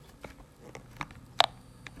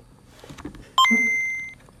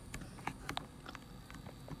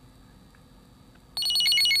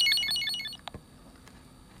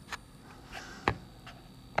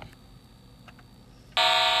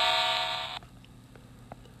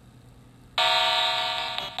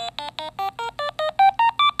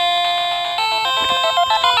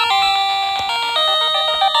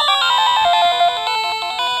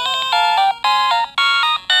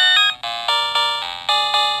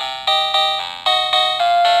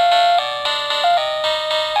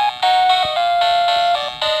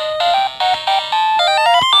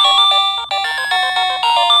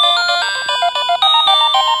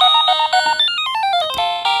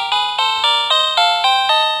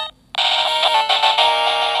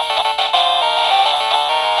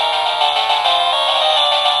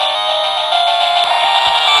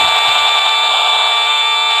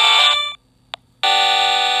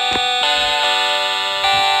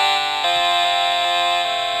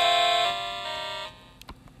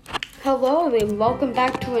Hello and welcome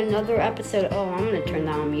back to another episode. Oh, I'm going to turn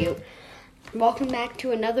that on mute. Welcome back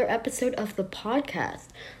to another episode of the podcast.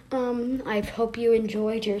 I hope you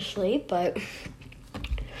enjoyed your sleep, but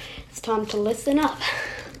it's time to listen up.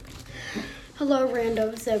 Hello,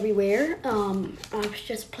 randos everywhere. I was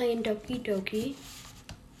just playing Doki Doki.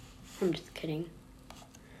 I'm just kidding.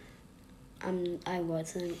 I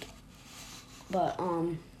wasn't. But,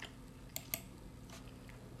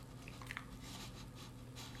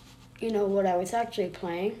 you know what I was actually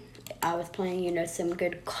playing? I was playing, some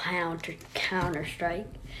good Counter-Strike.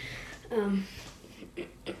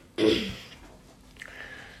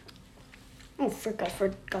 I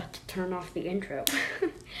forgot to turn off the intro.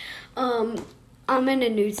 I'm in a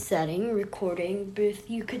new setting, recording booth,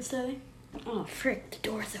 you could say. Oh, frick, the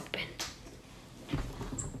door's open.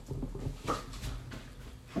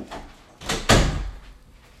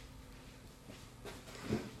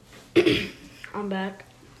 I'm back.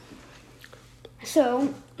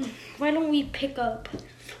 So, why don't we pick up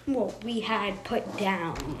what we had put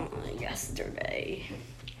down yesterday?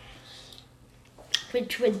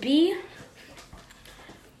 Which would be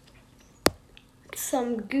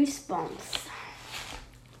some goosebumps.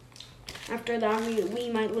 After that, we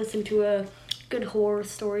might listen to a good horror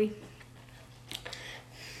story.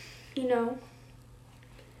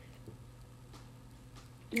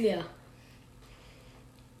 Yeah.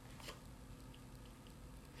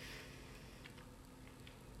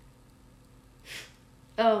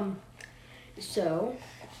 So,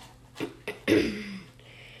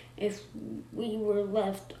 if we were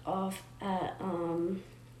left off at,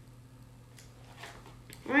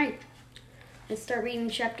 alright, let's start reading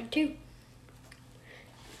chapter 2.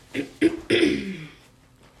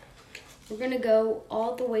 We're gonna go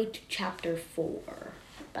all the way to chapter 4,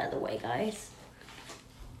 by the way, guys.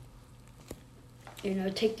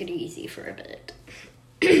 Take it easy for a bit.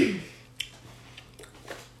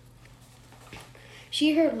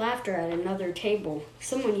 She heard laughter at another table.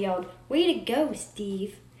 Someone yelled, "Way to go,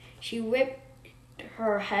 Steve." She whipped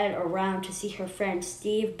her head around to see her friend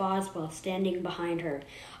Steve Boswell standing behind her,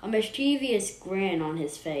 a mischievous grin on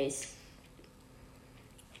his face.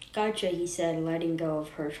 "Gotcha," he said, letting go of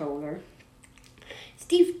her shoulder.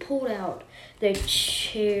 Steve pulled out the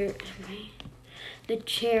chair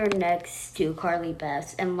next to Carly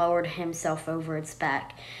Beth's and lowered himself over its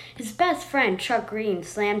back. His best friend, Chuck Green,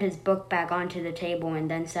 slammed his book back onto the table and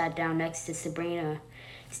then sat down next to Sabrina.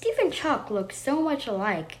 Steve and Chuck looked so much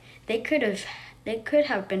alike. They could have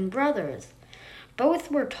been brothers. Both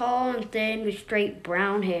were tall and thin with straight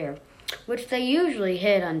brown hair, which they usually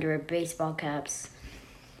hid under baseball caps.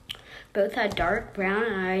 Both had dark brown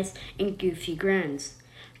eyes and goofy grins.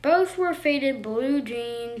 Both wore faded blue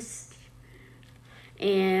jeans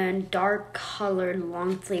and dark-colored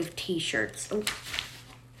long-sleeve t-shirts. Oh.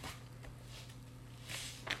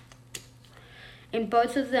 And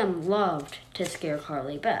both of them loved to scare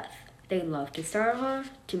Carly Beth. They loved to startle her,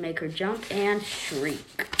 to make her jump and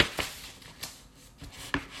shriek.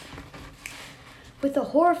 With a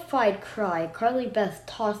horrified cry, Carly Beth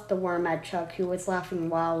tossed the worm at Chuck, who was laughing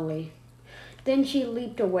wildly. Then she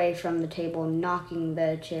leaped away from the table, knocking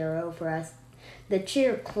the chair over as the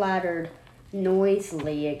chair clattered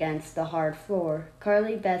noisily against the hard floor.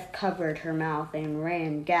 Carly Beth covered her mouth and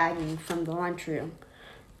ran, gagging, from the lunchroom.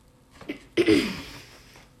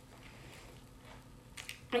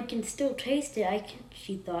 I can still taste it,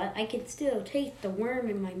 she thought. I can still taste the worm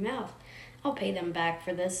in my mouth. I'll pay them back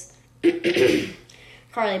for this.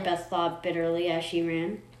 Carly Beth thought bitterly as she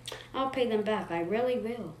ran. I'll pay them back, I really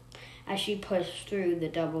will. As she pushed through the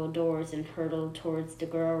double doors and hurtled towards the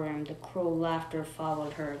girl room, the cruel laughter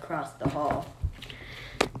followed her across the hall.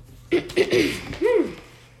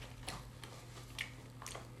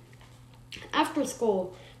 After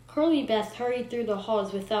school, Carly Beth hurried through the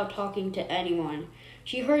halls without talking to anyone.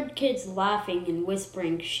 She heard kids laughing and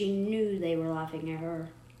whispering. She knew they were laughing at her.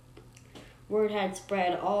 Word had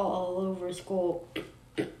spread all over school.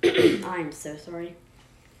 I'm so sorry.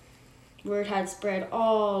 Word had spread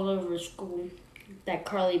all over school that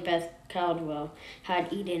Carly Beth Caldwell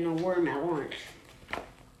had eaten a worm at lunch.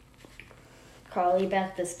 Carly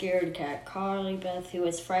Beth the scared cat. Carly Beth who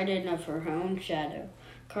was frightened of her own shadow.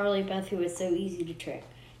 Carly Beth who was so easy to trick.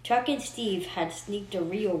 Chuck and Steve had sneaked a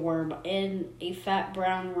real worm and a fat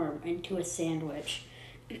brown worm into a sandwich.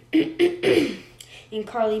 And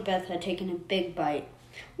Carly Beth had taken a big bite.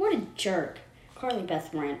 What a jerk. Carly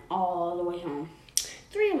Beth ran all the way home.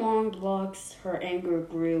 3 long blocks, her anger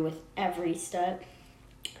grew with every step.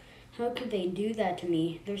 How could they do that to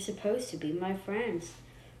me? They're supposed to be my friends.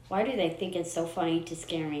 Why do they think it's so funny to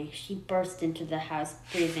scare me? She burst into the house,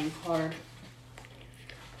 breathing hard.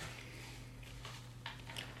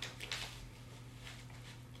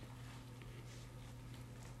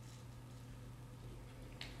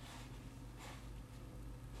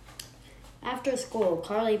 After school,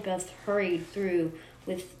 Carly Beth hurried through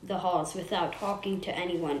with the halls without talking to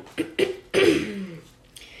anyone.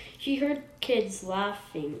 She heard kids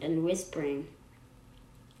laughing and whispering.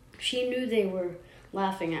 She knew they were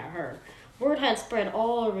laughing at her. Word had spread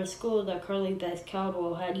all over school that Carly Beth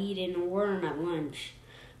Caldwell had eaten a worm at lunch.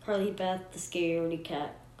 Carly Beth, the scaredy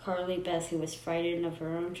cat. Carly Beth, who was frightened of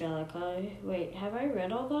her own jellicoe. Wait, have I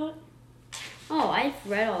read all that? Oh, I've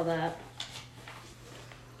read all that.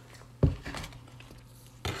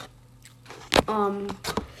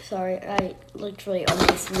 Sorry, I literally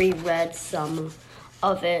almost reread some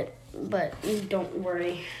of it, but don't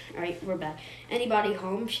worry. Alright, we're back. Anybody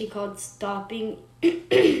home? She called, stopping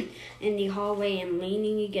in the hallway and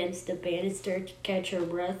leaning against the banister to catch her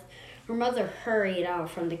breath. Her mother hurried out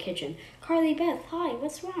from the kitchen. Carly Beth, hi,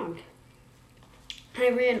 what's wrong? I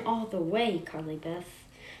ran all the way, Carly Beth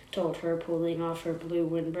told her, pulling off her blue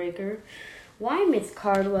windbreaker. Why, Miss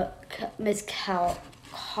Caldwell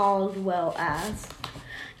asked.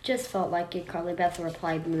 Just felt like it, Carly Beth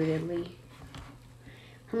replied moodily.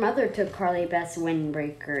 Her mother took Carly Beth's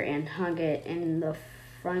windbreaker and hung it in the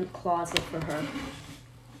front closet for her.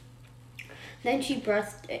 Then she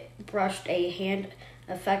brushed a hand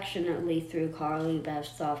affectionately through Carly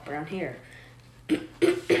Beth's soft brown hair.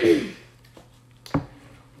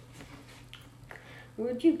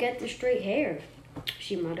 Where'd you get the straight hair?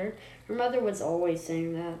 She muttered. Her mother was always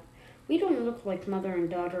saying that. We don't look like mother and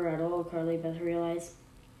daughter at all, Carly Beth realized.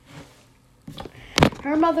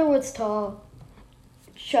 Her mother was tall,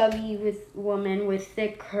 chubby woman with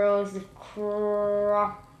thick curls of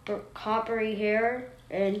coppery hair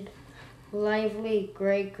and lively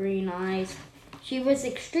gray-green eyes. She was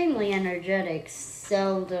extremely energetic,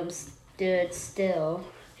 seldom stood still,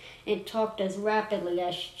 and talked as rapidly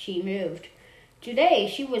as she moved. Today,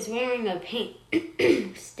 she was wearing a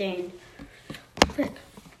paint-stained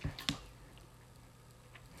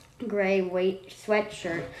gray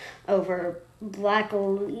sweatshirt over black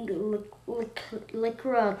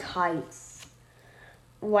lycra tights.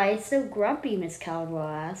 Why so grumpy, Miss Caldwell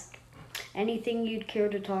asked. Anything you'd care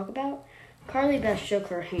to talk about? Carly Beth shook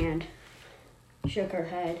her head.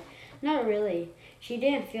 Not really. She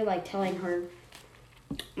didn't feel like telling her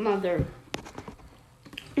mother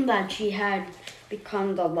that she had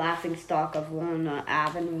become the laughingstock of Walnut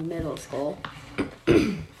Avenue Middle School.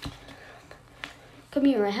 Come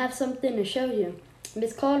here, I have something to show you,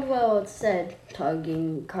 Miss Caldwell said,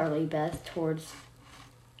 tugging Carly Beth towards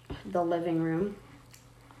the living room.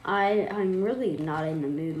 I'm really not in the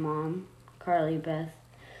mood, Mom, Carly Beth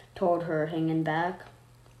told her, hanging back.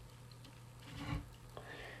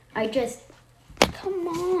 Come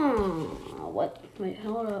on. What? Wait,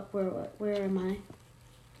 hold up. Where am I?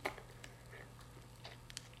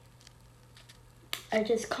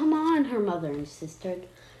 Come on, her mother insisted,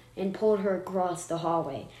 and pulled her across the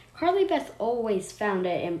hallway. Carly Beth always found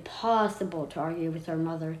it impossible to argue with her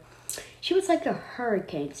mother. She was like a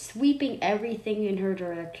hurricane, sweeping everything in her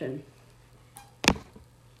direction.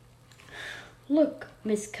 Look,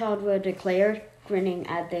 Miss Caldwell declared, grinning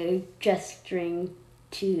and gesturing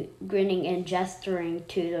to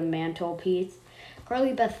the mantelpiece.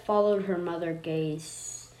 Carly Beth followed her mother's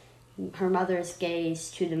gaze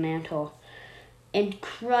to the mantel, and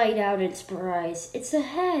cried out in surprise, "It's a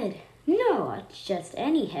head!" "No, it's just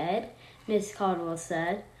any head," Miss Caldwell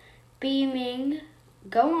said, beaming.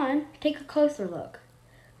 "Go on, take a closer look."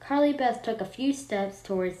 Carly Beth took a few steps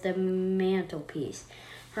towards the mantelpiece,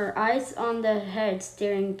 her eyes on the head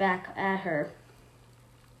staring back at her.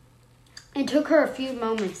 It took her a few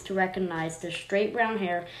moments to recognize the straight brown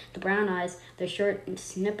hair, the brown eyes, the short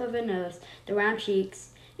snip of a nose, the round cheeks.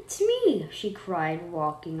 "It's me," she cried,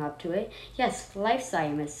 walking up to it. "Yes, life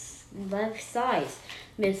size,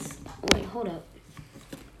 Miss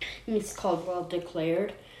Caldwell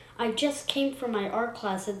declared. "I just came from my art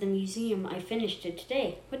class at the museum. I finished it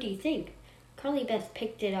today. What do you think?" Carly Beth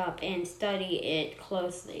picked it up and studied it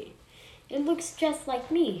closely. "It looks just like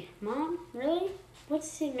me, Mom. Really?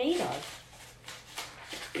 What's it made of?"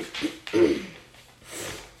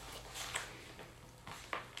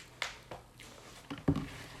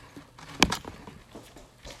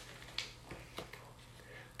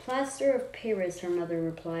 "Plaster of Paris," her mother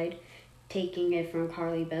replied, taking it from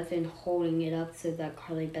Carly Beth and holding it up so that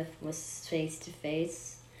Carly Beth was face to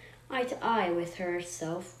eye with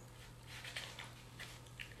herself.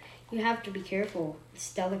 "You have to be careful.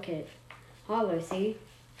 It's delicate. Hollow, see?"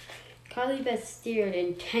 Carly Beth stared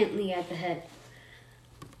intently at the head,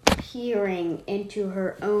 peering into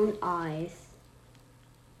her own eyes.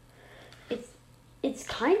 It's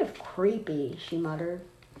kind of creepy," she muttered.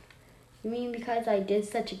 "You mean because I did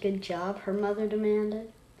such a good job?" her mother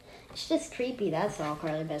demanded. It's just creepy, that's all,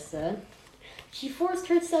 Carly Beth said. She forced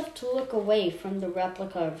herself to look away from the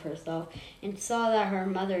replica of herself and saw that her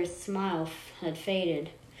mother's smile had faded.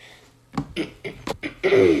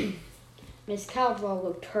 Miss Caldwell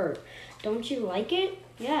looked hurt. Don't you like it?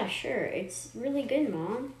 Yeah, sure. It's really good,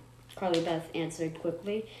 Mom, Carly Beth answered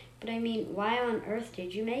quickly. But I mean, why on earth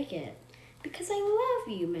did you make it? Because I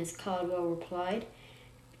love you, Miss Caldwell replied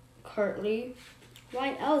curtly.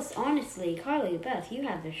 Why else, honestly, Carly Beth, you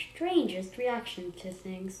have the strangest reaction to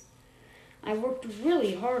things. I worked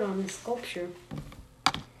really hard on this sculpture.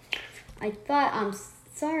 I'm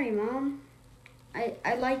sorry, Mom.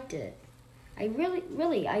 I liked it. I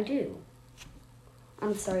really, I do.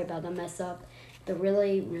 I'm sorry about the mess up. The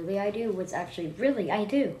really, I do was actually really, I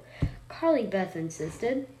do. Carly Beth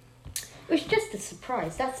insisted. It was just a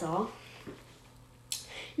surprise, that's all.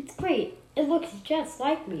 It's great. It looks just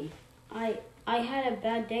like me. I had a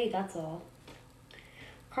bad day, that's all.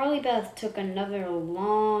 Carly Beth took another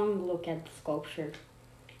long look at the sculpture.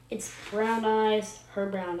 Its brown eyes, her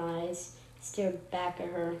brown eyes, stared back at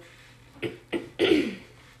her.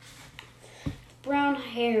 Brown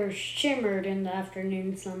hair shimmered in the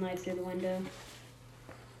afternoon sunlight through the window.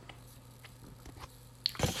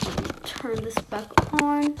 Turn this back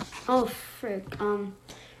on. Oh, frick.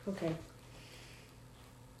 Okay.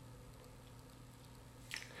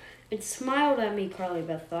 It smiled at me, Carly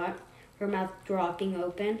Beth thought, her mouth dropping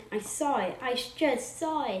open. I saw it. I just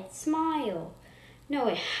saw it. Smile. No,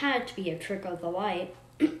 it had to be a trick of the light.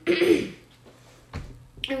 It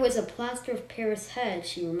was a plaster of Paris head,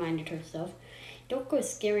 she reminded herself. Don't go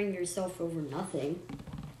scaring yourself over nothing.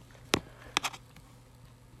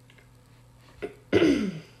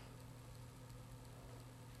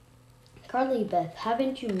 Carly Beth,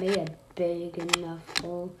 haven't you made a big enough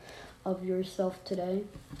fool of yourself today?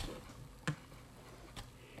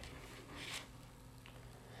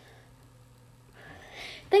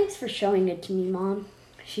 Thanks for showing it to me, Mom,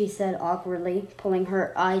 she said awkwardly, pulling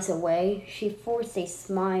her eyes away. She forced a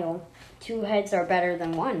smile. 2 heads are better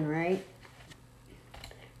than 1, right?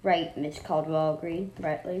 Right, Miss Caldwell agreed,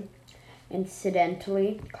 brightly.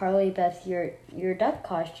 Incidentally, Carly Beth, your duck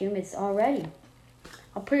costume is all ready.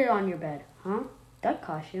 I'll put it on your bed. Huh? Duck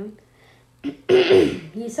costume?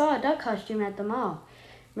 You saw a duck costume at the mall.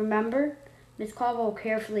 Remember? Miss Caldwell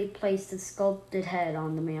carefully placed the sculpted head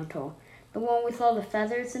on the mantel. The one with all the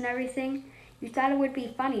feathers and everything. You thought it would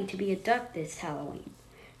be funny to be a duck this Halloween.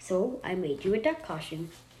 So I made you a duck costume.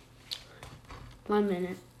 1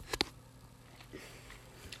 minute.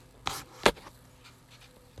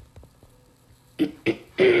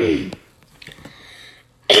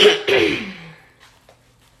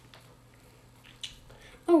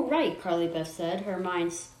 Oh, right, Carly Beth said, her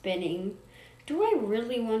mind spinning. Do I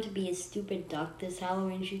really want to be a stupid duck this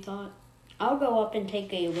Halloween, she thought. I'll go up and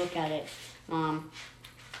take a look at it, Mom.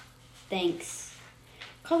 Thanks.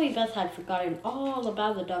 Carly Beth had forgotten all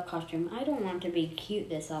about the duck costume. I don't want to be cute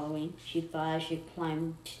this Halloween, she thought as she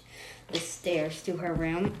climbed the stairs to her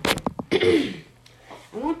room. I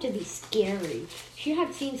want to be scary. She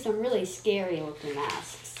had seen some really scary-looking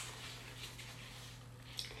masks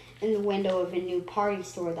in the window of a new party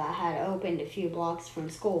store that had opened a few blocks from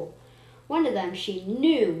school. One of them she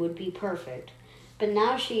knew would be perfect, but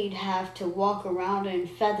now she'd have to walk around in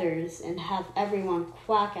feathers and have everyone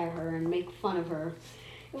quack at her and make fun of her.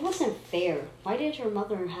 It wasn't fair. Why did her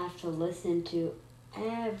mother have to listen to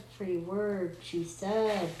every word she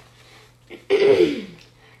said?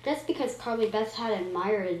 Just because Carly Beth had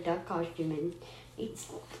admired a duck costume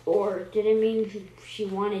or didn't mean she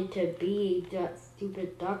wanted to be that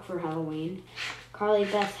stupid duck for Halloween. Carly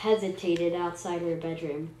Beth hesitated outside her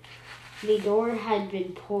bedroom. The door had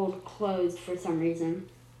been pulled closed for some reason.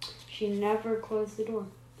 She never closed the door.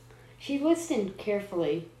 She listened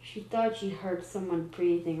carefully. She thought she heard someone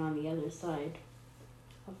breathing on the other side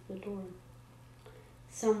of the door.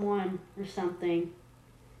 Someone or something.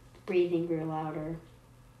 The breathing grew louder.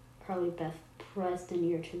 Carly Beth pressed an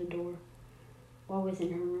ear to the door. What was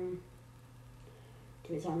in her room?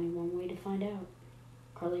 There was only one way to find out.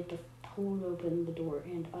 Carly Beth pulled open the door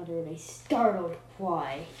and uttered a startled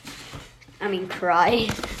cry.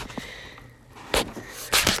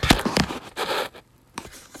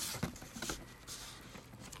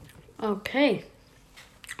 Okay.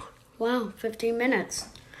 Wow, 15 minutes.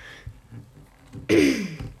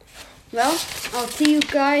 Well, I'll see you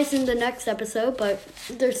guys in the next episode, but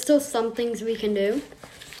there's still some things we can do.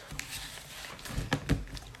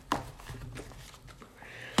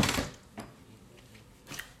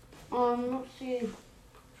 Let's see.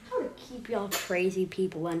 How to keep y'all crazy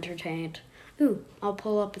people entertained. Ooh, I'll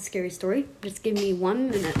pull up a scary story. Just give me 1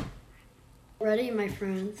 minute. Ready, my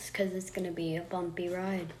friends, because it's going to be a bumpy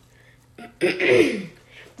ride.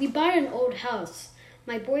 We bought an old house.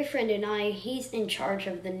 My boyfriend and I, he's in charge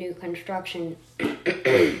of the new construction.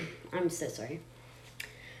 I'm so sorry.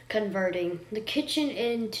 Converting the kitchen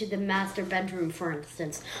into the master bedroom, for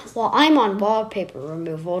instance, while I'm on wallpaper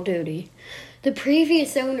removal duty. The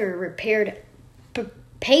previous owner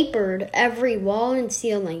papered every wall and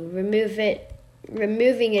ceiling.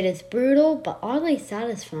 Removing it is brutal, but oddly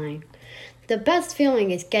satisfying. The best feeling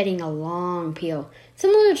is getting a long peel,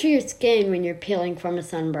 similar to your skin when you're peeling from a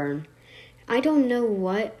sunburn. I don't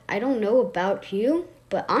know about you,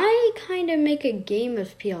 but I kind of make a game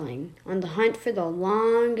of peeling, on the hunt for the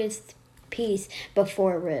longest piece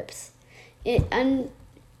before it rips.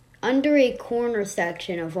 Under a corner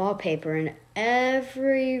section of wallpaper in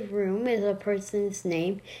every room is a person's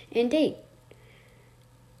name and date.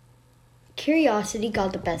 Curiosity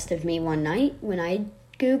got the best of me one night when I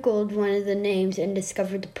Googled one of the names and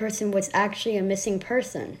discovered the person was actually a missing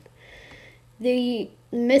person. The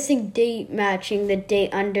missing date matching the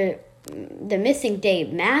date under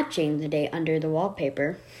the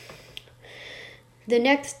wallpaper. The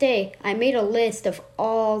next day, I made a list of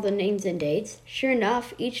all the names and dates. Sure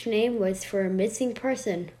enough, each name was for a missing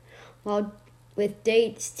person, while with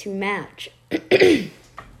dates to match.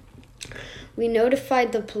 We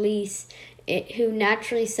notified the police, who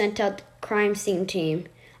naturally sent out the crime scene team.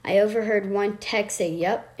 I overheard one text say,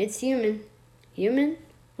 "Yep, it's human." Human?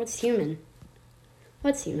 What's human?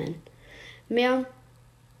 What's human? Ma'am,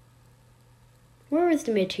 where was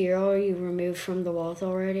the material you removed from the walls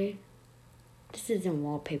already? This isn't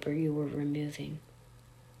wallpaper you were removing.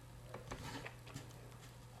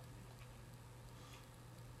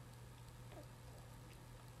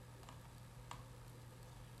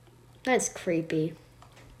 That's creepy.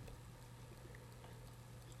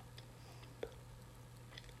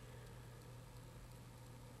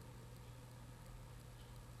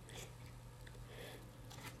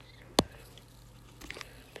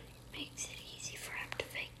 Makes it easy for him to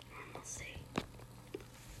fake normalcy.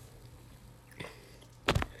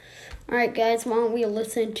 Alright guys, why don't we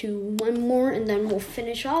listen to one more and then we'll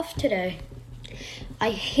finish off today. I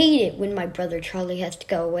hate it when my brother Charlie has to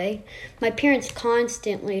go away. My parents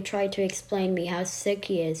constantly try to explain me how sick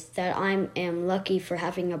he is, that I am lucky for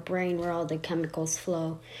having a brain where all the chemicals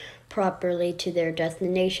flow properly to their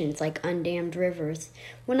destinations like undammed rivers.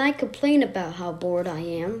 When I complain about how bored I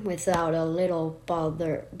am without a little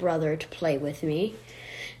brother to play with me,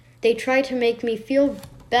 they try to make me feel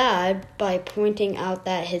bad by pointing out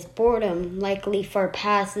that his boredom likely far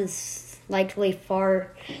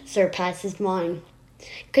surpasses mine.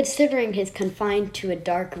 Considering he's confined to a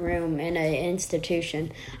dark room in an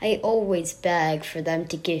institution, I always beg for them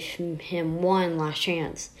to give him one last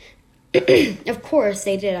chance. Of course,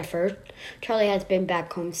 they did at first. Charlie has been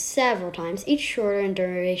back home several times, each shorter in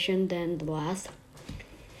duration than the last.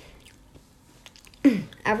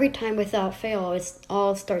 Every time without fail, it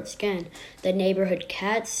all starts again. The neighborhood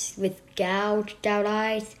cats with gouged out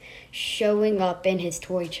eyes showing up in his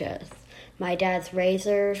toy chest. My dad's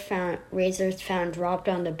razors found dropped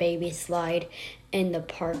on the baby slide in the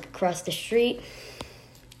park across the street.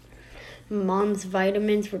 Mom's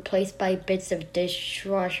vitamins replaced by bits of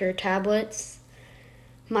dishwasher tablets.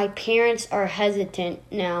 My parents are hesitant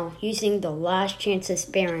now, using the last chances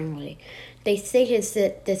sparingly. They say his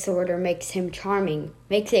disorder makes him charming,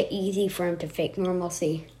 makes it easy for him to fake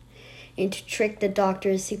normalcy, and to trick the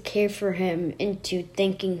doctors who care for him into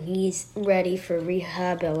thinking he's ready for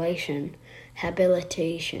rehabilitation.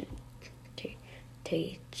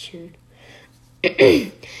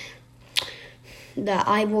 That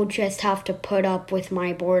I will just have to put up with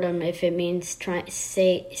my boredom if it means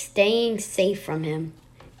staying safe from him.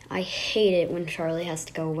 I hate it when Charlie has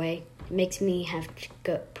to go away. It makes me have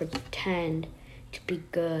to pretend to be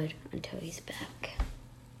good until he's back.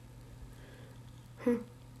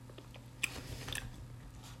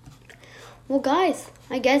 Well, guys,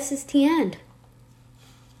 I guess it's the end.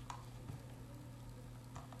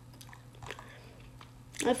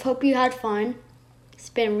 I hope you had fun. It's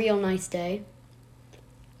been a real nice day.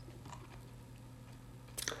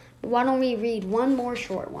 But why don't we read one more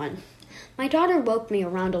short one? My daughter woke me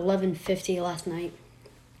around 11:50 last night.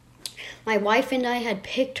 My wife and I had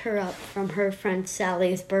picked her up from her friend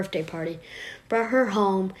Sally's birthday party, brought her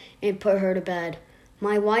home, and put her to bed.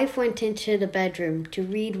 My wife went into the bedroom to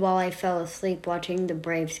read while I fell asleep watching the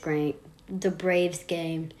Braves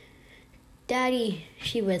game. "Daddy,"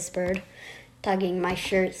 she whispered, tugging my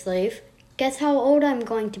shirt sleeve. "Guess how old I'm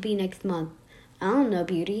going to be next month?" "I don't know,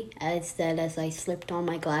 Beauty," I said as I slipped on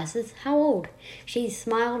my glasses. "How old?" She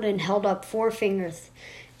smiled and held up 4 fingers.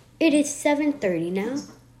 It is 7:30 now.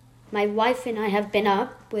 My wife and I have been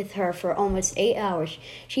up with her for almost 8 hours.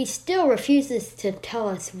 She still refuses to tell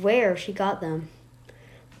us where she got them.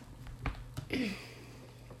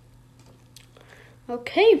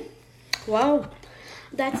 Okay, well,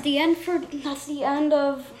 that's the end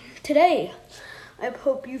of today. I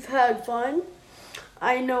hope you've had fun.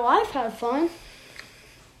 I know I've had fun.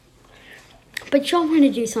 But y'all want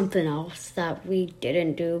to do something else that we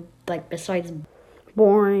didn't do, like besides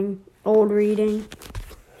boring old reading?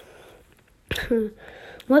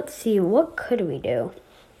 Let's see, what could we do?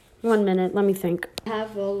 1 minute, let me think. I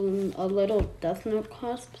have a little Death Note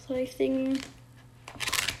cosplay thing.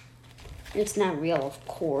 It's not real, of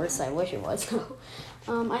course. I wish it was.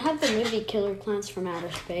 I have the movie Killer Clowns from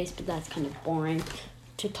Outer Space, but that's kind of boring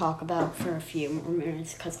to talk about for a few more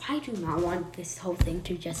minutes because I do not want this whole thing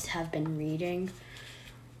to just have been reading.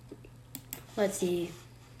 Let's see.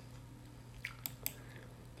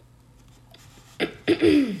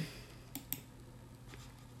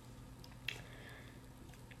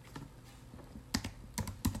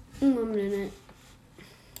 One minute.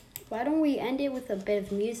 Why don't we end it with a bit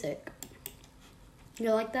of music?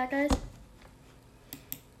 You like that, guys?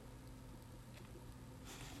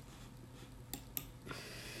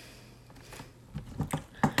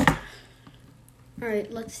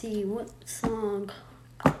 Alright, let's see. What song?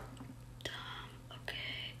 Okay.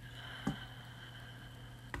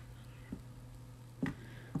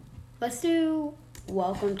 Let's do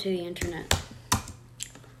Welcome to the Internet.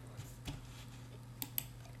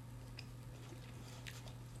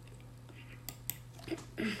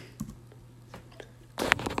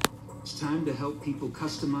 It's time to help people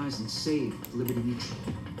customize and save with Liberty Mutual.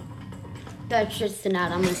 That's just an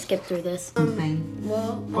ad. I'm gonna skip through this.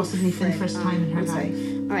 Well, possibly for the first time in her life.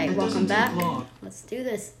 All right, welcome back. Let's do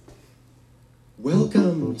this.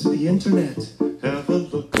 Welcome to the internet. Have a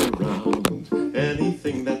look around.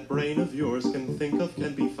 Anything that brain of yours can think of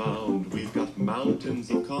can be found. We've got mountains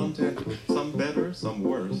of content, some better, some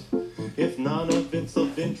worse. If none of it's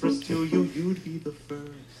of interest to you, you'd be the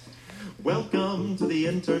first. Welcome to the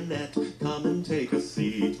internet. Come and take a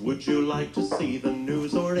seat. Would you like to see the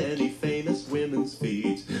news or any famous women's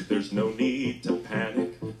feet? There's no need to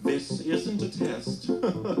panic. This isn't a test.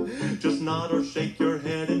 Just nod or shake your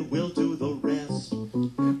head and we'll do the rest.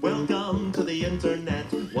 Welcome to the internet.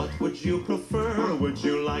 What would you prefer? Would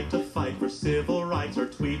you like to fight for civil rights or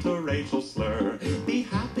tweet a racial slur? Be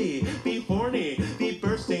happy, be horny, be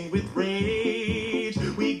bursting with rage.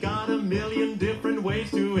 We got a million different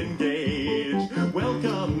ways to engage.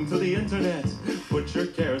 Welcome to the internet. Put your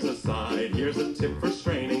cares aside. Here's a tip for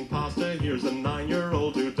straining pasta. Here's a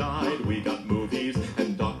 9-year-old who died. We got movies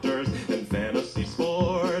and doctors and fantasy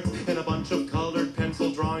sports and a bunch of colored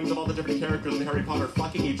pencil drawings of all the different characters in Harry Potter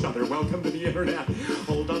fucking each other. Welcome to the internet.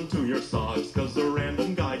 Hold on to your socks, cause a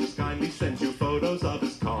random guy just kindly sent you photos of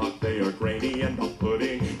his cock. They are grainy and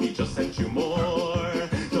off-putting. He just sent you more.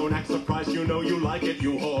 Don't act surprised, you know you like it,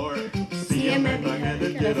 you whore. See him and I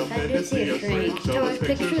get offended, see a shrink. Show us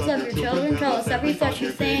pictures of your children, tell us every thought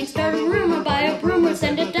you think. Start a rumor, buy a rumor,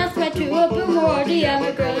 send a death threat to a boomer, or DM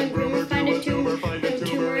a girl and groomer, find a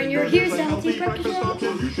tumor in your ears, a healthy practice.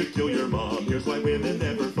 You should kill your mom. Here's why women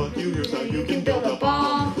never fuck you. Here's how you can build a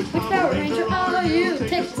bomb. Which Power Ranger are you? Take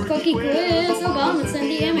this cookie quiz. Obama send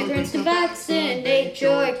the immigrants to vaccinate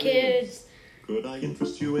your kids. Could I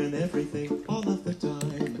interest you in everything all of the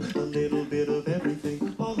time? A little bit of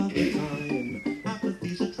everything all of the time.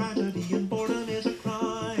 Apathy's a tragedy and boredom is a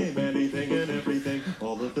crime. Anything and everything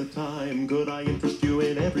all of the time. Could I interest you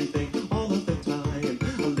in everything all of the time?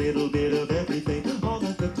 A little bit of everything all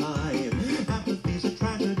of the time. Apathy's a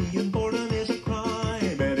tragedy and boredom is a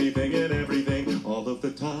crime. Anything and everything all of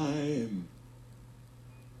the time.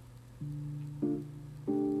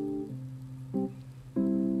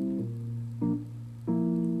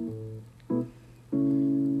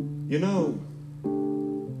 You know,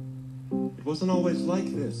 it wasn't always like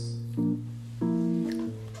this.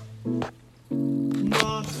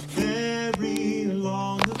 Not very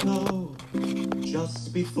long ago,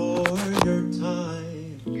 just before your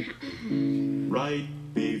time, right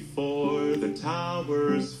before the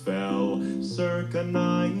towers fell, circa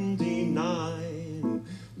 99.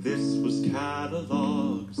 This was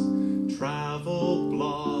catalogs, travel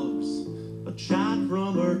blogs, a chat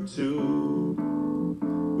room or two.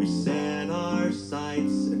 We set our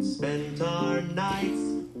sights and spent our nights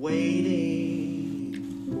waiting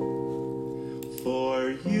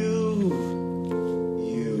for you,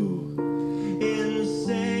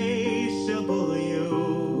 insatiable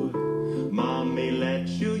you. Mommy let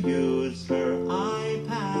you use her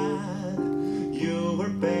iPad. You were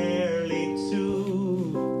barely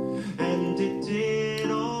 2.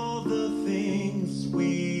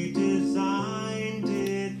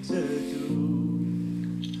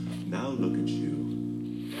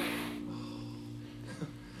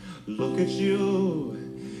 at you.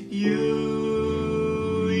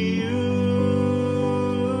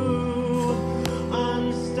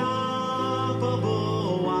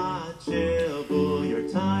 Unstoppable, watchable. Your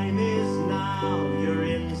time is now. You're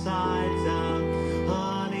insides out.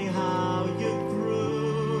 Honey, how you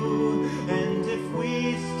grew. And if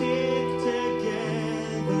we stick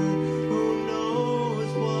together, who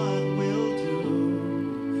knows what we'll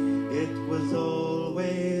do. It was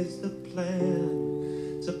always the plan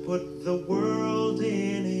to put the world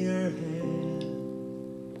in your hand.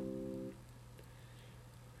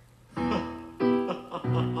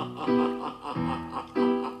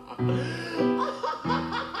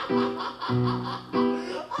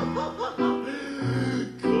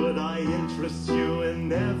 Could I interest you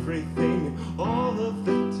in everything all of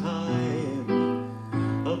the time?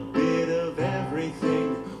 A bit of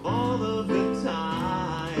everything all of the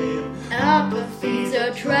time. Apathy's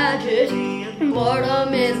a tragedy, and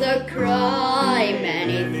boredom is a crime.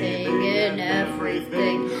 Anything and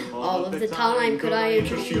everything, all of the time. Could I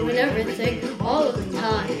interest you in everything, all of the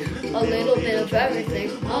time? A little bit of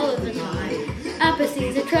everything, all of the time.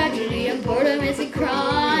 Apathy's a tragedy, and boredom is a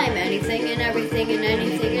crime. Anything and everything, and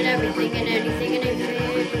anything and everything, and anything and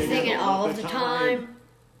everything, and all of the time.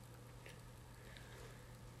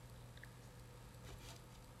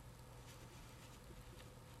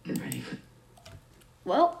 Get ready for...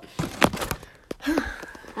 Well,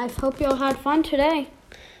 I hope y'all had fun today.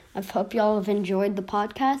 I hope y'all have enjoyed the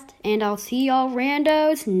podcast, and I'll see y'all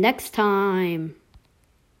randos next time.